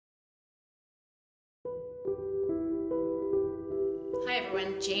Hi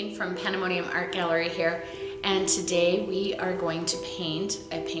everyone, Jane from Pandemonium Art Gallery here, and today we are going to paint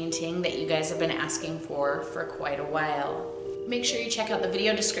a painting that you guys have been asking for quite a while. Make sure you check out the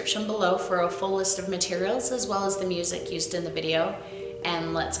video description below for a full list of materials as well as the music used in the video,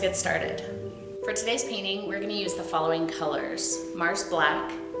 and let's get started. For today's painting, we're going to use the following colors: Mars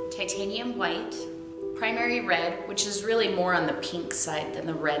Black, Titanium White, Primary Red, which is really more on the pink side than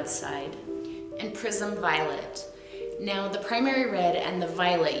the red side, and Prism Violet. Now the primary red and the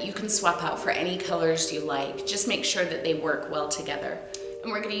violet you can swap out for any colors you like. Just make sure that they work well together.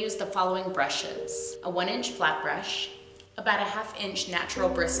 And we're going to use the following brushes: a 1-inch flat brush, about a 1/2 inch natural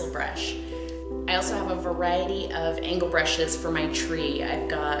bristle brush. I also have a variety of angle brushes for my tree. I've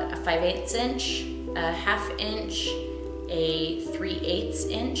got a 5/8 inch, a 1/2 inch, a 3/8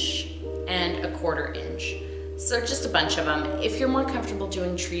 inch, and a 1/4 inch. So just a bunch of them. If you're more comfortable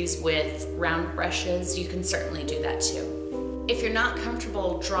doing trees with round brushes, you can certainly do that too. If you're not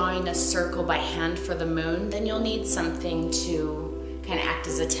comfortable drawing a circle by hand for the moon, then you'll need something to kind of act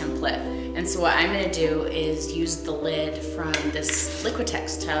as a template. And so what I'm going to do is use the lid from this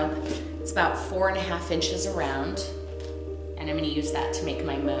Liquitex tub. It's about 4.5 inches around, and I'm going to use that to make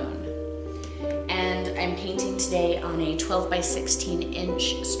my moon. And I'm painting today on a 12 by 16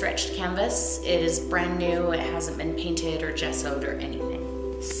 inch stretched canvas. It is brand new, it hasn't been painted or gessoed or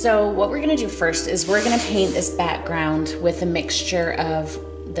anything. So what we're gonna do first is we're gonna paint this background with a mixture of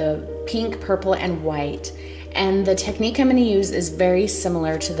the pink, purple, and white. And the technique I'm gonna use is very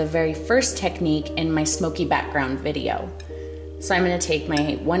similar to the very first technique in my smoky background video. So I'm gonna take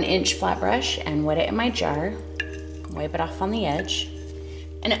my 1-inch flat brush and wet it in my jar, wipe it off on the edge.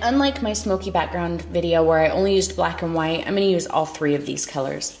 And unlike my smoky background video where I only used black and white, I'm going to use all 3 of these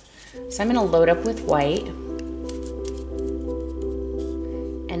colors. So I'm going to load up with white,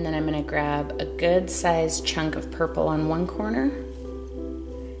 and then I'm going to grab a good sized chunk of purple on one corner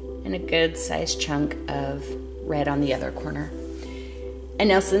and a good sized chunk of red on the other corner. And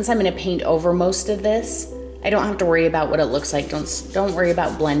now since I'm going to paint over most of this, I don't have to worry about what it looks like. Don't worry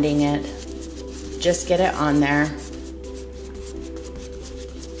about blending it. Just get it on there.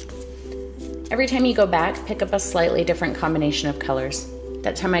 Every time you go back, pick up a slightly different combination of colors.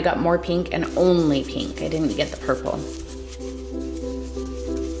 That time I got more pink and only pink. I didn't get the purple.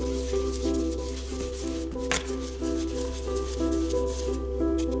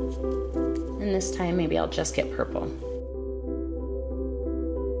 And this time maybe I'll just get purple.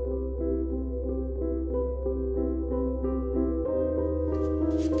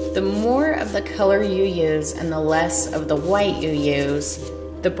 The more of the color you use and the less of the white you use,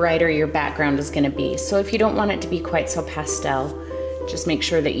 the brighter your background is going to be. So if you don't want it to be quite so pastel, just make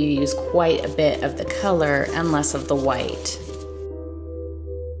sure that you use quite a bit of the color and less of the white.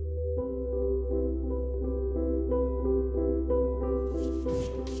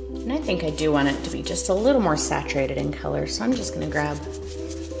 And I think I do want it to be just a little more saturated in color, so I'm just going to grab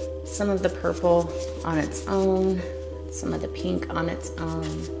some of the purple on its own, some of the pink on its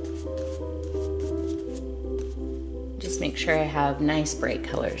own. Just make sure I have nice bright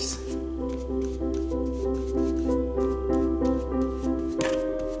colors.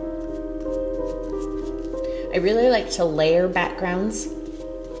 I really like to layer backgrounds.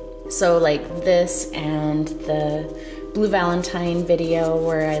 So like this and the Blue Valentine video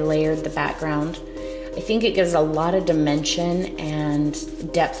where I layered the background. I think it gives a lot of dimension and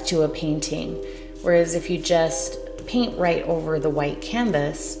depth to a painting. Whereas if you just paint right over the white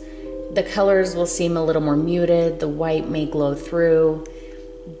canvas, the colors will seem a little more muted, the white may glow through,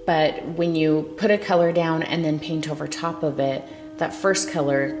 but when you put a color down and then paint over top of it, that first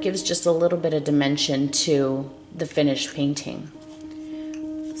color gives just a little bit of dimension to the finished painting.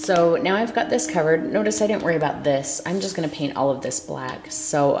 So now I've got this covered. Notice I didn't worry about this. I'm just gonna paint all of this black,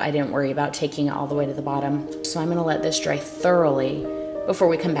 so I didn't worry about taking it all the way to the bottom. So I'm gonna let this dry thoroughly before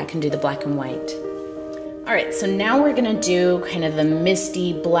we come back and do the black and white. All right, so now we're gonna do kind of the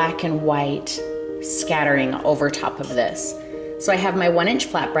misty black and white scattering over top of this. So I have my 1-inch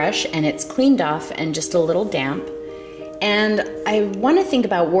flat brush and it's cleaned off and just a little damp. And I wanna think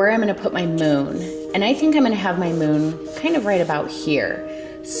about where I'm gonna put my moon. And I think I'm gonna have my moon kind of right about here.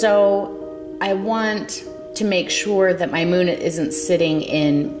 So I want to make sure that my moon isn't sitting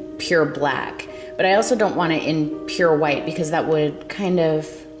in pure black, but I also don't want it in pure white because that would kind of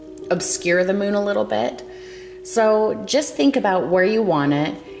obscure the moon a little bit. So just think about where you want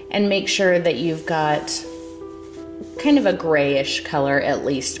it and make sure that you've got kind of a grayish color at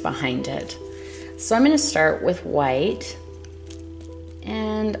least behind it. So I'm going to start with white,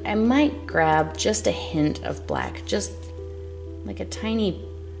 and I might grab just a hint of black, just like a tiny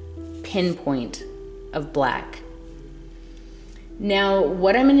pinpoint of black. Now,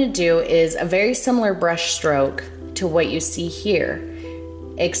 what I'm gonna do is a very similar brush stroke to what you see here,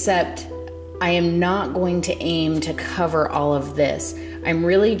 except I am not going to aim to cover all of this. I'm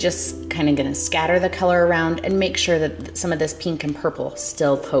really just kind of gonna scatter the color around and make sure that some of this pink and purple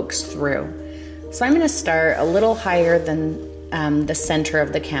still pokes through. So I'm gonna start a little higher than the center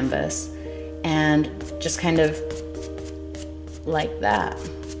of the canvas and just kind of like that.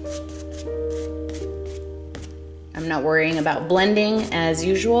 I'm not worrying about blending as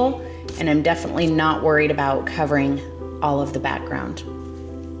usual, and I'm definitely not worried about covering all of the background.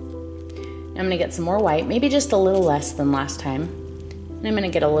 Now I'm gonna get some more white, maybe just a little less than last time. And I'm gonna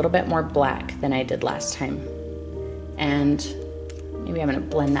get a little bit more black than I did last time. And maybe I'm gonna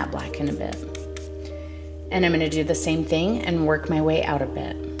blend that black in a bit. And I'm gonna do the same thing and work my way out a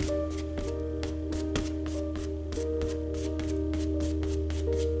bit.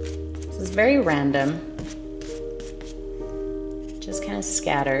 This is very random, just kind of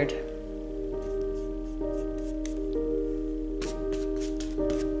scattered.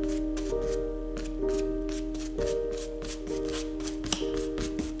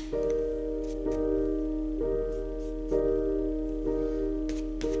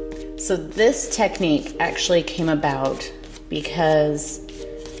 So this technique actually came about because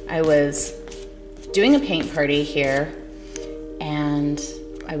I was doing a paint party here and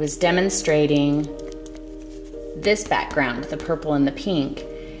I was demonstrating this background, the purple and the pink.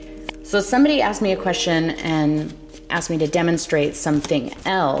 So somebody asked me a question and asked me to demonstrate something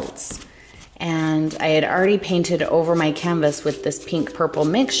else. And I had already painted over my canvas with this pink purple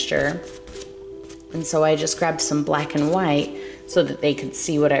mixture. And so I just grabbed some black and white so that they could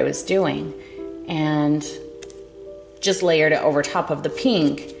see what I was doing, and just layered it over top of the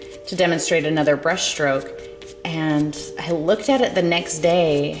pink to demonstrate another brush stroke. And I looked at it the next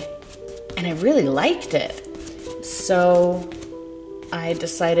day and I really liked it. So I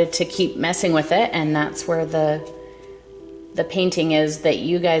decided to keep messing with it, and that's where the painting is that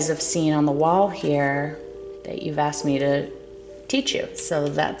you guys have seen on the wall here that you've asked me to teach you. So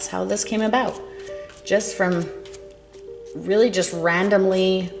that's how this came about. Just from really just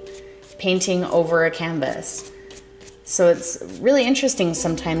randomly painting over a canvas. So it's really interesting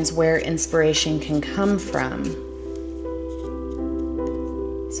sometimes where inspiration can come from.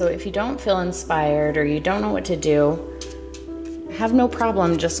 So if you don't feel inspired or you don't know what to do, have no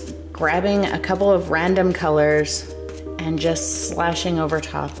problem just grabbing a couple of random colors and just slashing over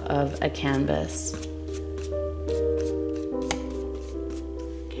top of a canvas.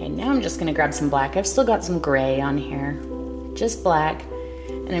 Okay, now I'm just gonna grab some black. I've still got some gray on here, just black.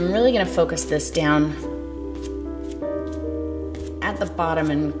 And I'm really gonna focus this down at the bottom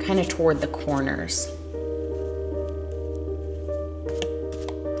and kind of toward the corners.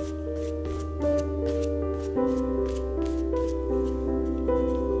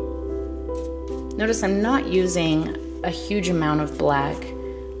 Notice I'm not using a huge amount of black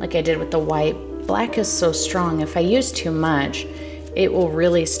like I did with the white. Black is so strong. If I use too much, it will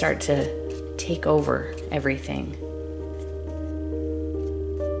really start to take over everything.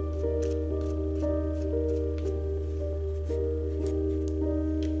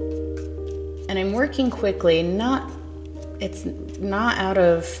 And I'm working quickly, it's not out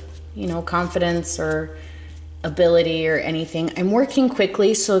of, confidence or ability or anything. I'm working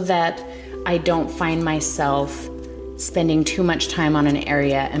quickly so that I don't find myself spending too much time on an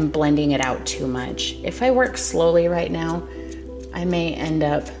area and blending it out too much. If I work slowly right now, I may end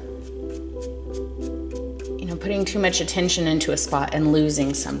up, putting too much attention into a spot and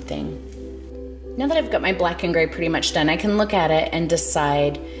losing something. Now that I've got my black and gray pretty much done, I can look at it and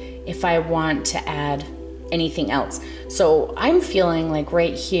decide if I want to add anything else. So I'm feeling like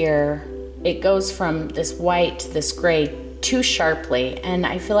right here, it goes from this white to this gray too sharply, and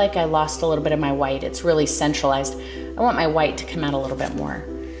I feel like I lost a little bit of my white. It's really centralized. I want my white to come out a little bit more.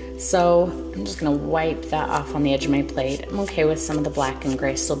 So I'm just gonna wipe that off on the edge of my plate. I'm okay with some of the black and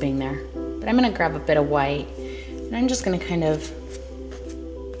gray still being there, but I'm gonna grab a bit of white, and I'm just gonna kind of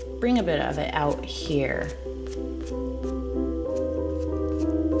bring a bit of it out here.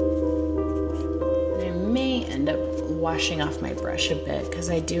 And I may end up washing off my brush a bit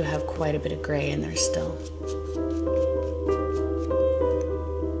because I do have quite a bit of gray in there still.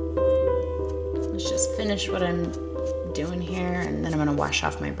 Let's just finish what I'm doing here, and then I'm gonna wash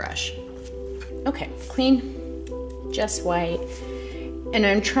off my brush. Okay, clean, just white. And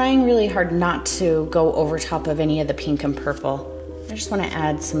I'm trying really hard not to go over top of any of the pink and purple. I just wanna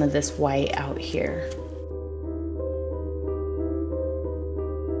add some of this white out here.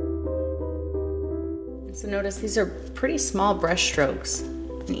 And so notice these are pretty small brush strokes,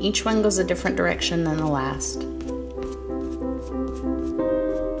 and each one goes a different direction than the last.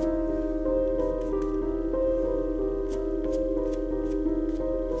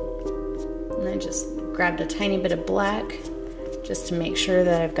 just grabbed a tiny bit of black just to make sure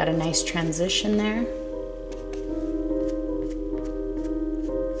that I've got a nice transition there.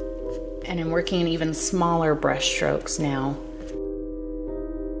 And I'm working in even smaller brush strokes now.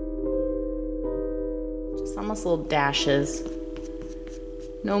 Just almost little dashes.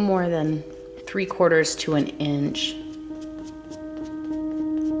 No more than 3/4 to an inch.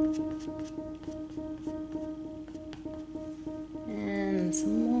 And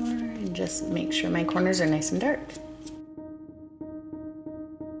some more, and just make sure my corners are nice and dark.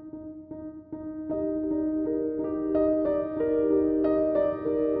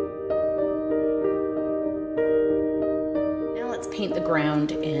 Paint the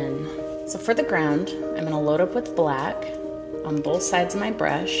ground in. So for the ground, I'm going to load up with black on both sides of my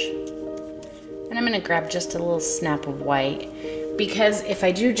brush, and I'm going to grab just a little snap of white, because if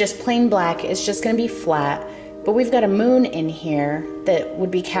I do just plain black, it's just going to be flat, but we've got a moon in here that would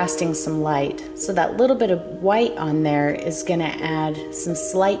be casting some light, so that little bit of white on there is going to add some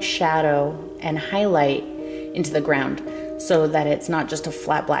slight shadow and highlight into the ground so that it's not just a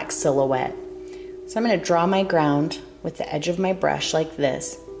flat black silhouette. So I'm going to draw my ground with the edge of my brush like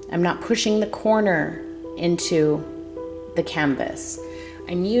this. I'm not pushing the corner into the canvas.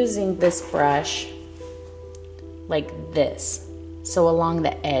 I'm using this brush like this. So along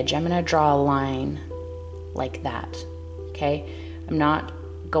the edge, I'm gonna draw a line like that, okay? I'm not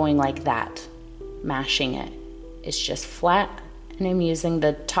going like that, mashing it. It's just flat, and I'm using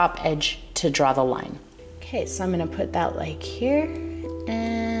the top edge to draw the line. Okay, so I'm gonna put that like here,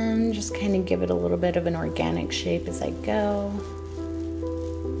 and just kind of give it a little bit of an organic shape as I go.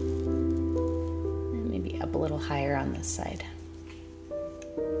 And maybe up a little higher on this side.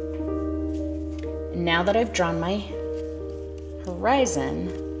 And now that I've drawn my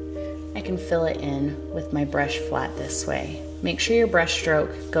horizon, I can fill it in with my brush flat this way. Make sure your brush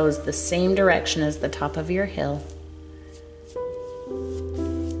stroke goes the same direction as the top of your hill,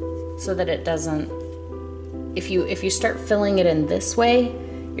 so that it doesn't, if you start filling it in this way,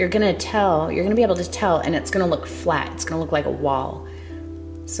 you're gonna be able to tell, and it's gonna look flat. It's gonna look like a wall.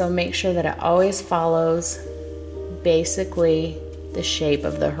 So make sure that it always follows basically the shape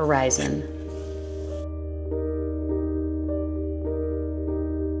of the horizon.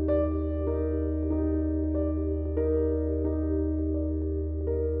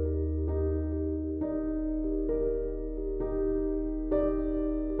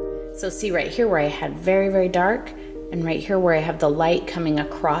 So see right here where I had very, very dark, and right here where I have the light coming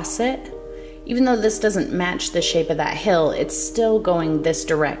across it, even though this doesn't match the shape of that hill, it's still going this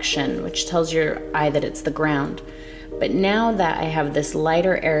direction, which tells your eye that it's the ground. But now that I have this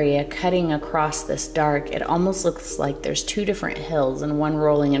lighter area cutting across this dark, it almost looks like there's two different hills and one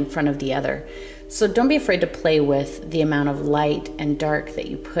rolling in front of the other. So don't be afraid to play with the amount of light and dark that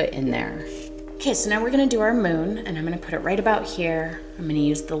you put in there. Okay, so now we're gonna do our moon, and I'm gonna put it right about here. I'm gonna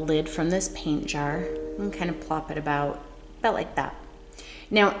use the lid from this paint jar and kind of plop it about like that.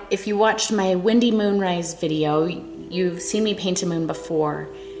 Now, if you watched my windy moonrise video, you've seen me paint a moon before.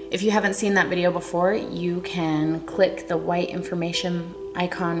 If you haven't seen that video before, you can click the white information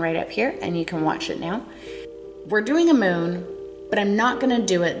icon right up here and you can watch it now. We're doing a moon, but I'm not gonna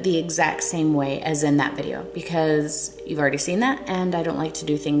do it the exact same way as in that video, because you've already seen that and I don't like to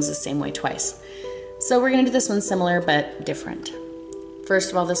do things the same way twice. So we're gonna do this one similar but different.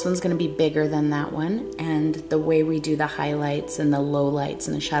 First of all, this one's gonna be bigger than that one, and the way we do the highlights and the lowlights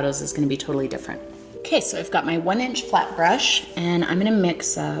and the shadows is gonna be totally different. Okay, so I've got my 1-inch flat brush, and I'm gonna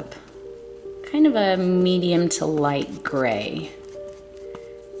mix up kind of a medium to light gray.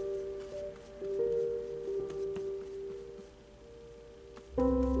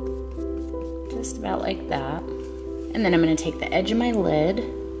 Just about like that. And then I'm gonna take the edge of my lid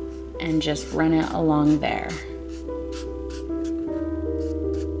and just run it along there.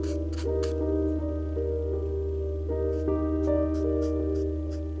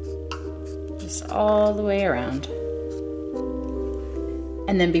 Just all the way around.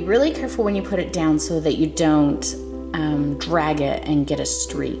 And then be really careful when you put it down so that you don't drag it and get a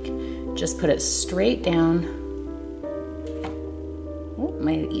streak. Just put it straight down. Oh,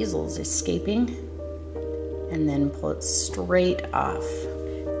 my easel's escaping. And then pull it straight off.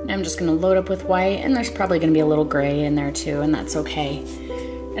 Now I'm just gonna load up with white, and there's probably gonna be a little gray in there too, and that's okay.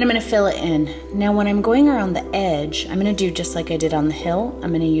 And I'm gonna fill it in. Now when I'm going around the edge, I'm gonna do just like I did on the hill.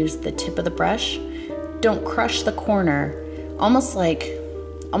 I'm gonna use the tip of the brush. Don't crush the corner, almost like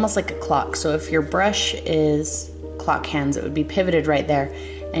a clock. So if your brush is clock hands, it would be pivoted right there,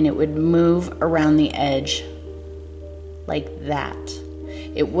 and it would move around the edge like that.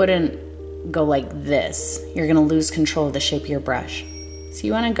 It wouldn't go like this. You're gonna lose control of the shape of your brush. So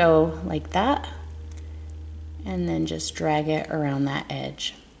you want to go like that and then just drag it around that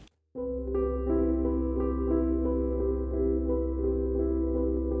edge.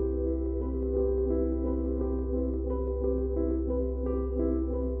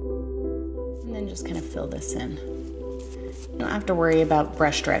 And then just kind of fill this in. You don't have to worry about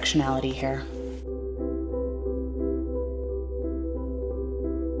brush directionality here.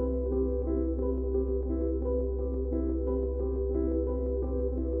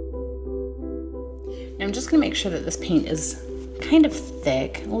 Now I'm just going to make sure that this paint is kind of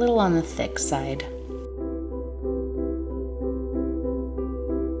thick, a little on the thick side.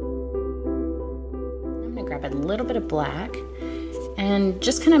 I'm going to grab a little bit of black and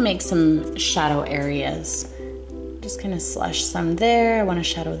just kind of make some shadow areas. Just kind of slush some there. I want a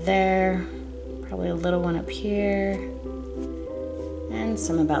shadow there, probably a little one up here, and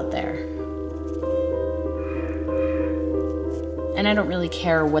some about there. And I don't really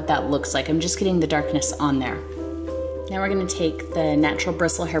care what that looks like. I'm just getting the darkness on there. Now we're gonna take the natural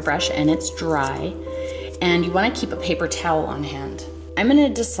bristle hairbrush, and it's dry, and you wanna keep a paper towel on hand. I'm gonna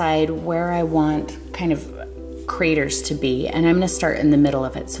decide where I want kind of craters to be, and I'm gonna start in the middle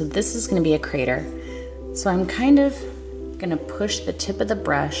of it. So this is gonna be a crater. So I'm kind of gonna push the tip of the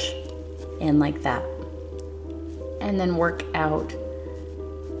brush in like that, and then work out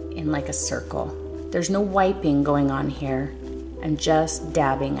in like a circle. There's no wiping going on here. I'm just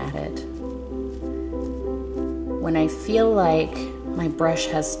dabbing at it. When I feel like my brush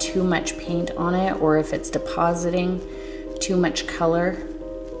has too much paint on it, or if it's depositing too much color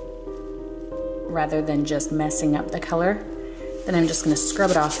rather than just messing up the color, then I'm just gonna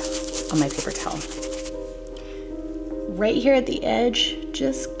scrub it off on my paper towel. Right here at the edge,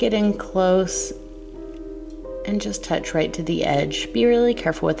 just get in close and just touch right to the edge. Be really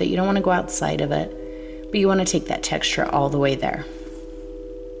careful with it. You don't wanna go outside of it, but you want to take that texture all the way there.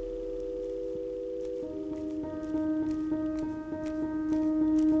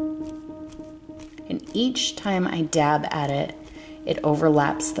 And each time I dab at it, it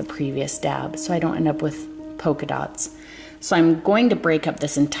overlaps the previous dab, so I don't end up with polka dots. So I'm going to break up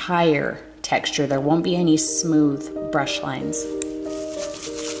this entire texture. There won't be any smooth brush lines.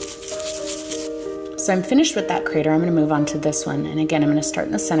 So I'm finished with that crater. I'm going to move on to this one. And again, I'm going to start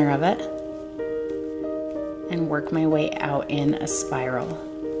in the center of it and work my way out in a spiral.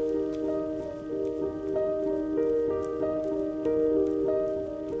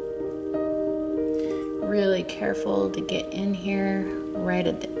 Really careful to get in here, right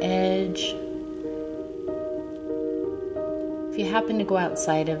at the edge. If you happen to go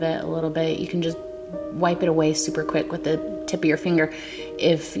outside of it a little bit, you can just wipe it away super quick with the tip of your finger.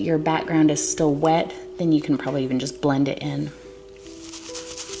 If your background is still wet, then you can probably even just blend it in.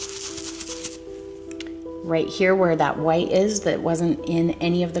 Right here where that white is that wasn't in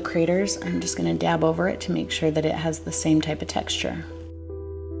any of the craters, I'm just going to dab over it to make sure that it has the same type of texture.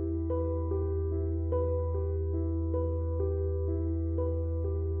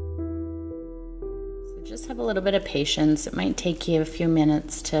 So just have a little bit of patience. It might take you a few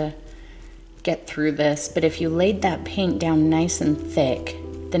minutes to get through this, but if you laid that paint down nice and thick,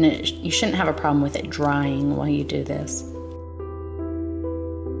 then you shouldn't have a problem with it drying while you do this.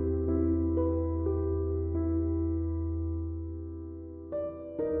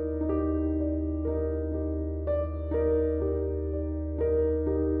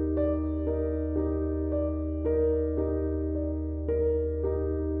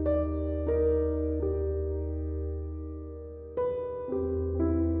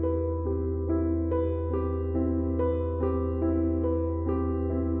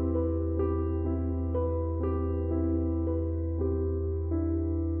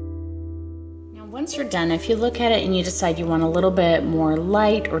 Once you're done, if you look at it and you decide you want a little bit more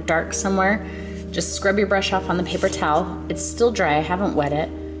light or dark somewhere, just scrub your brush off on the paper towel. It's still dry, I haven't wet it.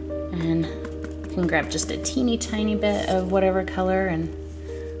 And you can grab just a teeny tiny bit of whatever color and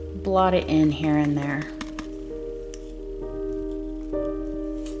blot it in here and there.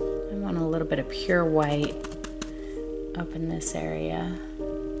 I want a little bit of pure white up in this area.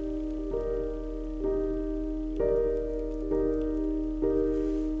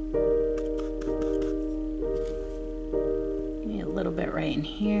 Bit right in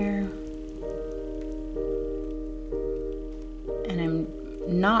here, and I'm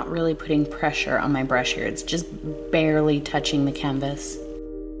not really putting pressure on my brush here. It's just barely touching the canvas.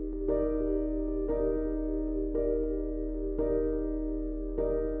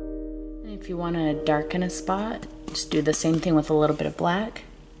 And if you want to darken a spot, just do the same thing with a little bit of black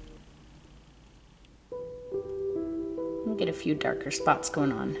and get a few darker spots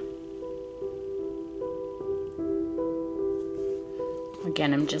going on.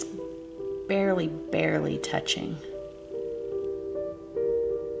 Again, I'm just barely touching.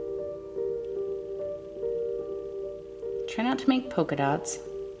 Try not to make polka dots.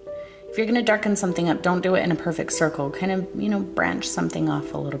 If you're gonna darken something up, don't do it in a perfect circle. Kind of, you know, branch something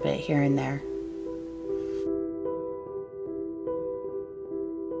off a little bit here and there.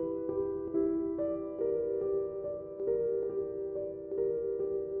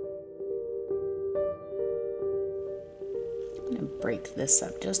 I'm gonna break this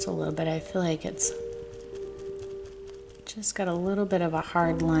up just a little bit. I feel like it's just got a little bit of a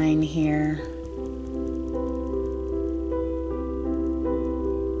hard line here.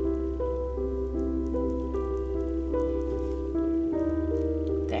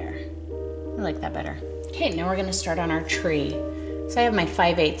 I like that better. Okay, now we're gonna start on our tree. So I have my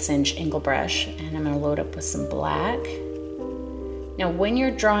 5/8 inch angle brush and I'm gonna load up with some black. Now when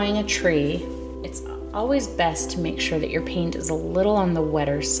you're drawing a tree, it's always best to make sure that your paint is a little on the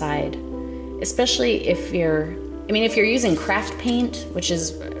wetter side, especially if you're using craft paint,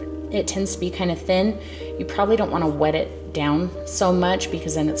 it tends to be kind of thin, you probably don't wanna wet it down so much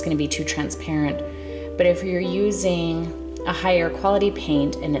because then it's gonna be too transparent. But if you're using a higher quality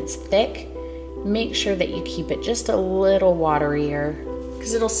paint and it's thick, make sure that you keep it just a little waterier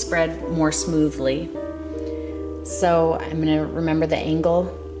because it'll spread more smoothly. So I'm gonna remember the angle.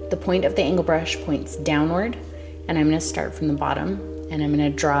 The point of the angle brush points downward, and I'm gonna start from the bottom and I'm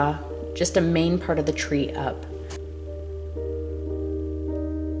gonna draw just a main part of the tree up.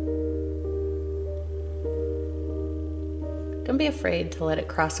 Don't be afraid to let it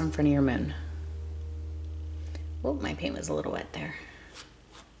cross in front of your moon. Oh, my paint was a little wet there.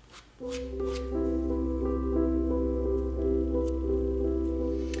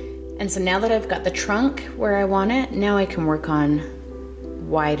 And so now that I've got the trunk where I want it, now I can work on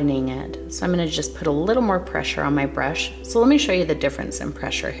widening it. So I'm gonna just put a little more pressure on my brush. So let me show you the difference in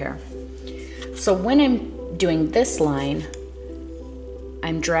pressure here. So when I'm doing this line,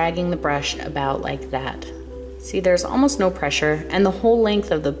 I'm dragging the brush about like that. See, there's almost no pressure and the whole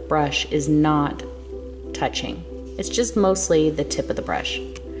length of the brush is not touching. It's just mostly the tip of the brush.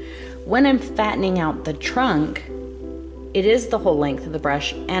 When I'm fattening out the trunk, it is the whole length of the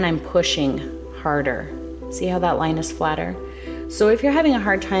brush and I'm pushing harder. See how that line is flatter? So if you're having a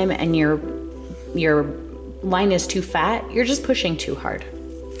hard time and your line is too fat, you're just pushing too hard.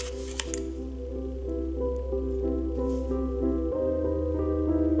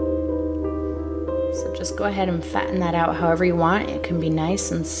 So just go ahead and fatten that out however you want. It can be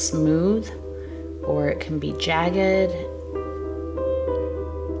nice and smooth, or it can be jagged.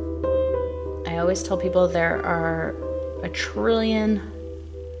 I always tell people there are a trillion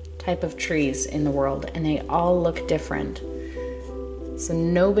type of trees in the world and they all look different. So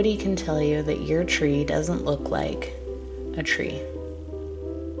nobody can tell you that your tree doesn't look like a tree.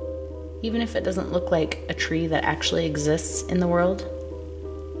 Even if it doesn't look like a tree that actually exists in the world,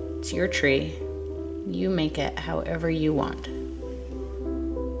 it's your tree. You make it however you want.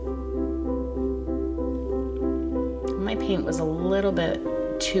 My paint was a little bit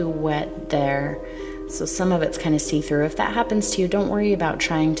too wet there, so some of it's kind of see-through. If that happens to you, don't worry about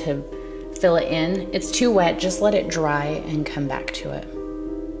trying to fill it in. It's too wet, just let it dry and come back to it.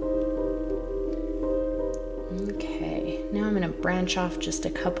 Okay, now I'm gonna branch off just a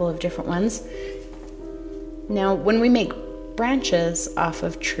couple of different ones. Now, when we make branches off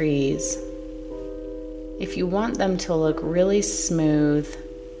of trees, if you want them to look really smooth,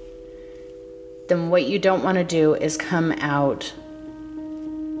 then what you don't want to do is come out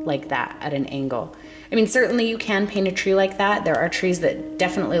like that at an angle. I mean, certainly you can paint a tree like that. There are trees that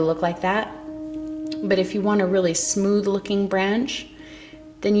definitely look like that. But if you want a really smooth looking branch,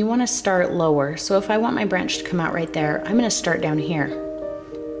 then you want to start lower. So if I want my branch to come out right there, I'm going to start down here.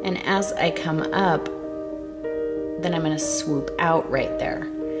 And as I come up, then I'm going to swoop out right there.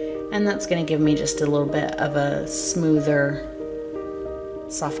 And that's going to give me just a little bit of a smoother,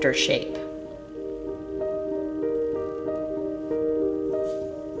 softer shape.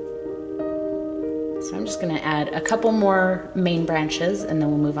 So I'm just going to add a couple more main branches and then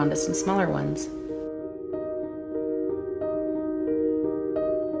we'll move on to some smaller ones.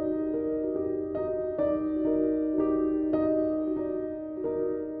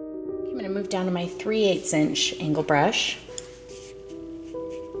 I'm going to move down to my 3/8 inch angle brush.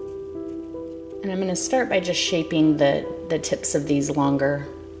 And I'm going to start by just shaping the tips of these longer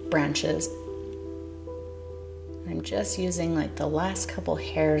branches. I'm just using like the last couple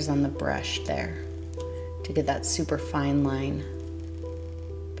hairs on the brush there to get that super fine line.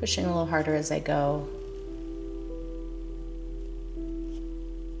 Pushing a little harder as I go.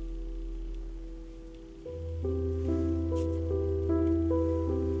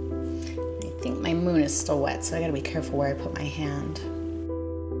 is still wet, so I gotta be careful where I put my hand.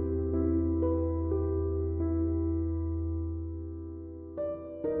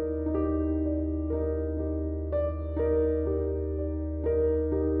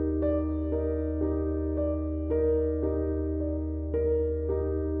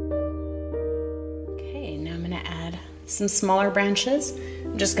 Okay, now I'm gonna add some smaller branches.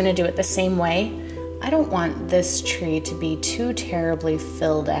 I'm just gonna do it the same way. I don't want this tree to be too terribly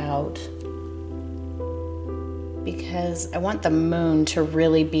filled out because I want the moon to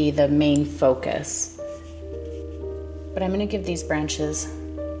really be the main focus. But I'm gonna give these branches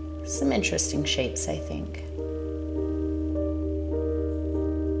some interesting shapes, I think.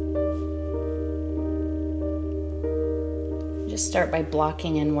 Just start by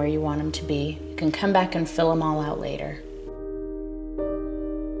blocking in where you want them to be. You can come back and fill them all out later.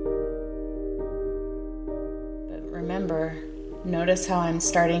 But remember, notice how I'm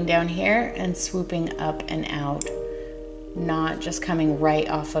starting down here and swooping up and out, not just coming right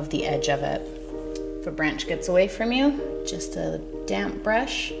off of the edge of it. If a branch gets away from you, just a damp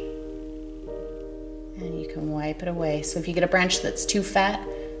brush and you can wipe it away. So if you get a branch that's too fat,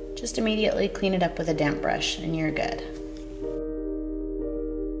 just immediately clean it up with a damp brush and you're good.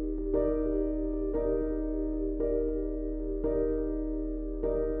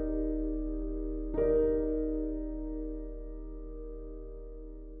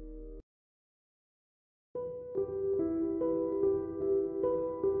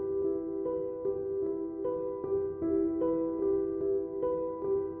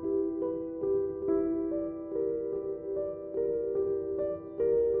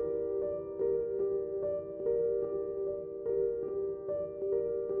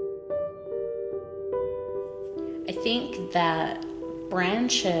 I think that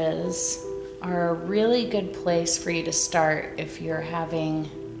branches are a really good place for you to start if you're having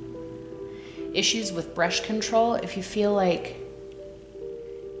issues with brush control. If you feel like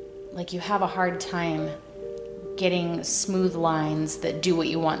you have a hard time getting smooth lines that do what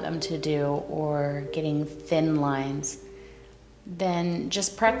you want them to do, or getting thin lines, then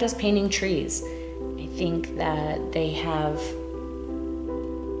just practice painting trees. I think that they have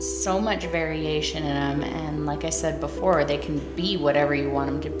so much variation in them, and like I said before, they can be whatever you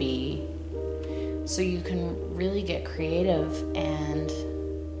want them to be. So you can really get creative and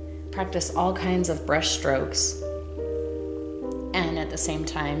practice all kinds of brush strokes and at the same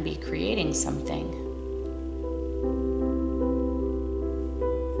time be creating something.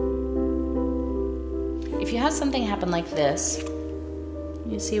 If you have something happen like this,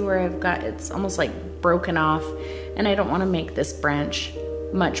 you see where I've got, it's almost like broken off, and I don't want to make this branch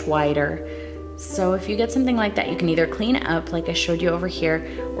much wider. So if you get something like that, you can either clean it up like I showed you over here,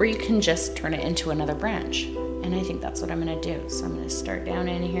 or you can just turn it into another branch. And I think that's what I'm gonna do. So I'm gonna start down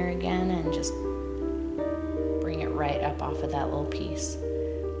in here again and just bring it right up off of that little piece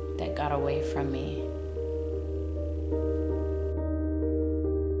that got away from me.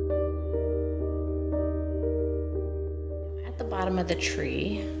 At the bottom of the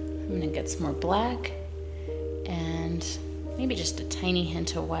tree, I'm gonna get some more black and maybe just a tiny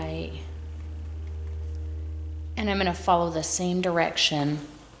hint of white. And I'm gonna follow the same direction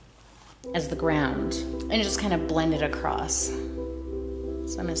as the ground and just kind of blend it across.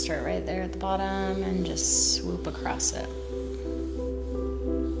 So I'm gonna start right there at the bottom and just swoop across it.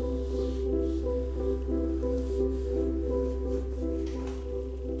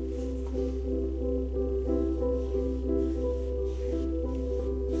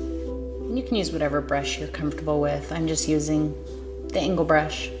 And you can use whatever brush you're comfortable with. I'm just using the angle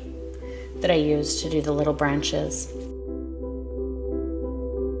brush that I use to do the little branches.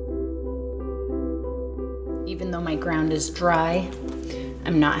 Even though my ground is dry,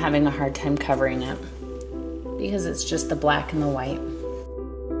 I'm not having a hard time covering it because it's just the black and the white.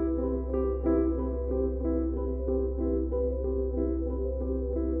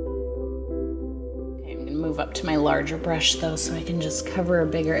 Okay, I'm gonna move up to my larger brush though so I can just cover a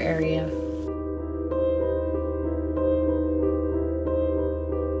bigger area.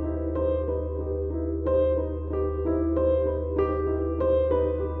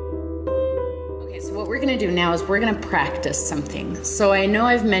 What we're gonna do now is we're gonna practice something. So I know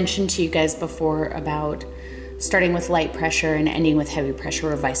I've mentioned to you guys before about starting with light pressure and ending with heavy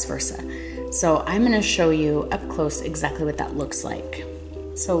pressure or vice versa. So I'm gonna show you up close exactly what that looks like.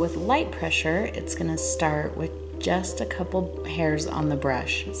 So with light pressure, it's gonna start with just a couple hairs on the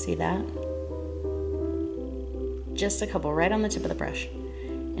brush. See that? Just a couple right on the tip of the brush.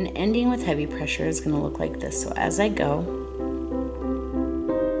 And ending with heavy pressure is gonna look like this. So as I go,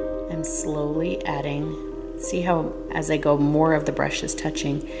 slowly adding, see how as I go more of the brush is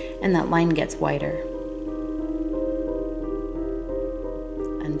touching and that line gets wider.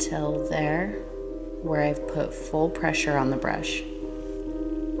 until there, where I've put full pressure on the brush.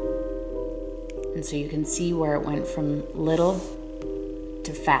 And so you can see where it went from little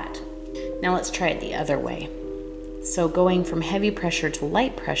to fat. Now let's try it the other way. So going from heavy pressure to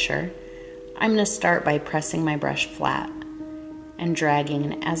light pressure, I'm gonna start by pressing my brush flat and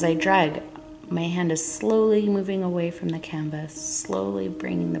dragging, and as I drag, my hand is slowly moving away from the canvas, slowly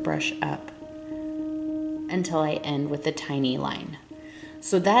bringing the brush up until I end with a tiny line.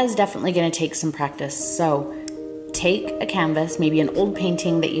 So that is definitely gonna take some practice. So take a canvas, maybe an old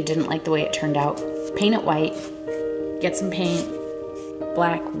painting that you didn't like the way it turned out, paint it white, get some paint,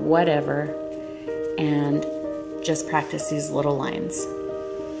 black, whatever, and just practice these little lines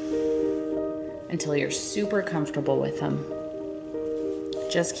until you're super comfortable with them.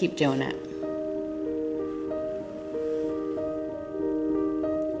 Just keep doing it.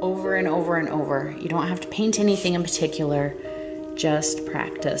 Over and over and over. You don't have to paint anything in particular, just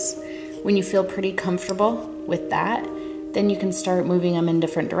practice. When you feel pretty comfortable with that, then you can start moving them in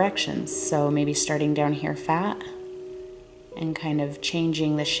different directions. So maybe starting down here fat and kind of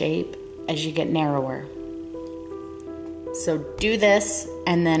changing the shape as you get narrower. So do this,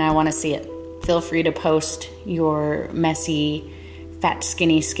 and then I want to see it. Feel free to post your messy, fat,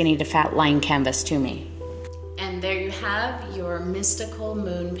 skinny, skinny to fat line canvas to me. And there you have your mystical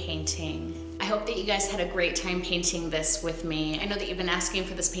moon painting. I hope that you guys had a great time painting this with me. I know that you've been asking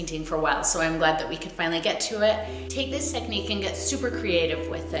for this painting for a while, so I'm glad that we could finally get to it. Take this technique and get super creative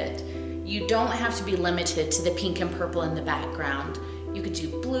with it. You don't have to be limited to the pink and purple in the background. You could do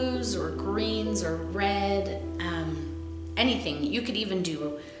blues or greens or red, anything. You could even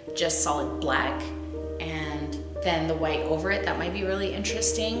do just solid black and then the white over it. That might be really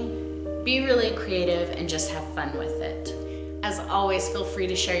interesting. Be really creative and just have fun with it. As always, feel free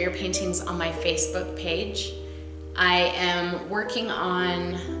to share your paintings on my Facebook page. I am working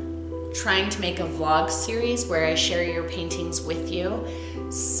on trying to make a vlog series where I share your paintings with you.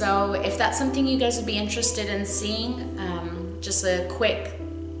 So if that's something you guys would be interested in seeing, just a quick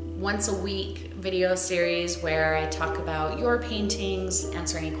once a week video series where I talk about your paintings,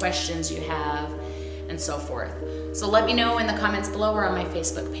 answer any questions you have, and so forth. So let me know in the comments below or on my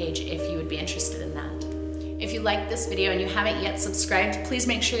Facebook page if you would be interested in that. If you liked this video and you haven't yet subscribed, please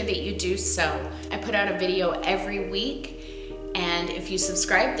make sure that you do so. I put out a video every week, and if you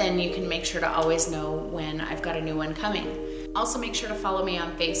subscribe, then you can make sure to always know when I've got a new one coming. Also make sure to follow me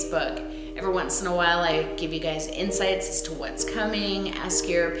on Facebook. Every once in a while I give you guys insights as to what's coming, ask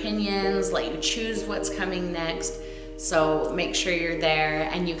your opinions, let you choose what's coming next. So make sure you're there,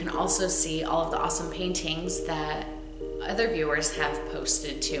 and you can also see all of the awesome paintings that other viewers have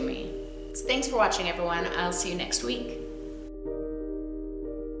posted to me. So thanks for watching, everyone. I'll see you next week.